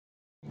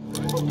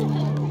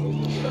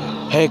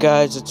Hey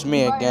guys, it's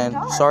me again.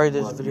 Sorry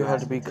this video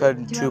had to be cut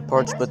in 2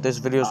 parts, but this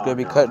video is going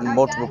to be cut in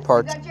multiple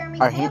parts.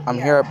 I'm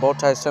here at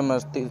Bowtie Cinema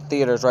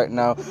Theaters right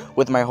now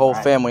with my whole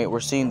family. We're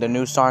seeing the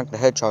new Sonic the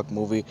Hedgehog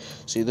movie.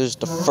 See, this is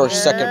the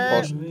second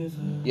post.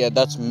 Yeah,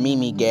 that's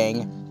Mimi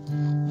Gang.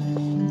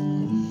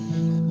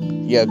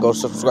 Yeah, go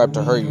subscribe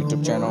to her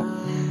YouTube channel.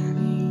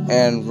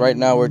 And right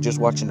now we're just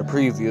watching the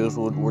previews.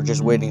 We're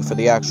just waiting for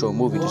the actual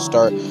movie to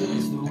start.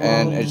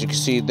 And as you can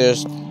see,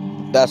 that's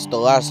the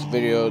last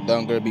video that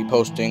I'm going to be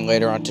posting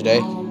later on today.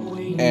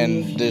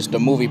 And there's the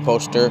movie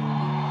poster,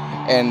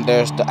 and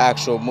there's the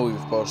actual movie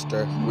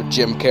poster with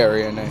Jim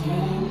Carrey in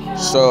it.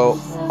 So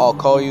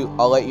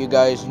I'll let you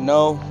guys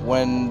know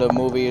when the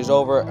movie is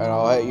over, and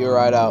I'll let you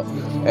right out.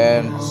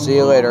 And see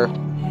you later.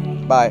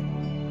 Bye.